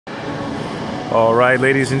All right,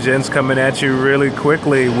 ladies and gents, coming at you really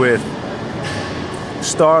quickly with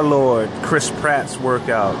Starlord, Chris Pratt's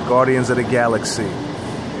workout, Guardians of the Galaxy.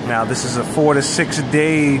 Now, this is a 4 to 6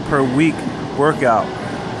 day per week workout.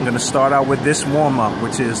 I'm going to start out with this warm-up,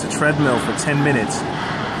 which is the treadmill for 10 minutes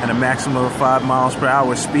and a maximum of 5 miles per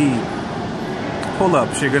hour speed.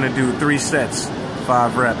 Pull-ups, you're going to do 3 sets,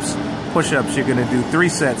 5 reps. Push-ups, you're going to do 3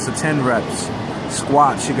 sets of 10 reps.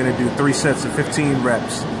 Squats, you're going to do 3 sets of 15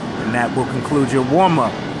 reps. And that will conclude your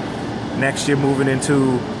warm-up. Next, you're moving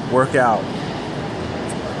into workout.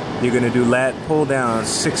 You're going to do lat pull-downs,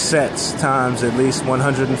 6 sets times at least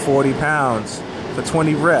 140 pounds for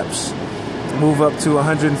 20 reps. Move up to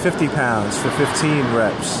 150 pounds for 15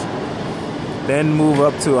 reps. Then move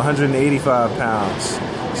up to 185 pounds.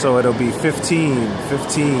 So it'll be 15,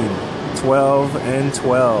 15, 12, and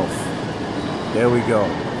 12. There we go.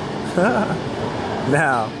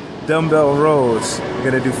 Now, dumbbell rows.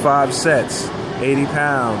 You're going to do 5 sets, 80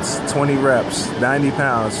 pounds, 20 reps, 90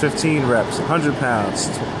 pounds, 15 reps, 100 pounds,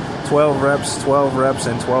 12 reps, 12 reps,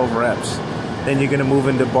 and 12 reps. Then you're going to move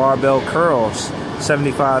into barbell curls,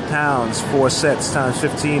 75 pounds, 4 sets times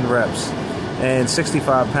 15 reps, and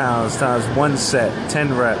 65 pounds times 1 set,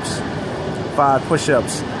 10 reps. 5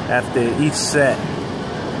 push-ups after each set.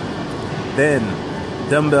 Then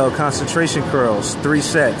dumbbell concentration curls, 3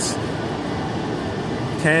 sets,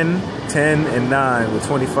 10, 10, and 9 with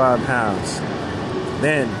 25 pounds.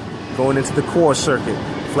 Then going into the core circuit,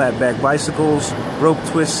 flat back bicycles, rope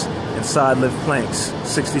twists, and side lift planks,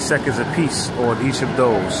 60 seconds apiece on each of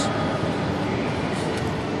those.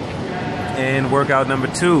 And workout number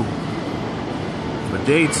 2 for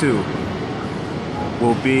day 2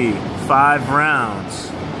 will be 5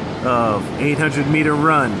 rounds of 800-meter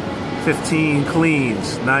run, 15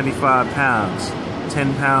 cleans, 95 pounds,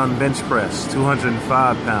 10-pound bench press,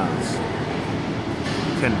 205 pounds,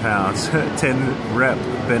 10 pounds, 10 rep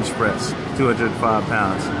bench press, 205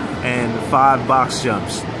 pounds, and 5 box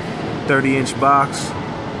jumps, 30-inch box,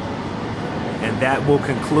 and that will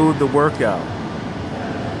conclude the workout.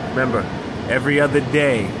 Remember, every other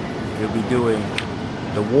day you'll be doing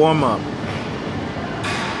the warm-up,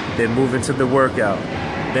 then move into the workout.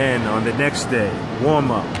 Then on the next day,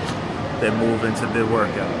 warm-up, then move into the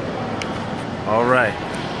workout. All right.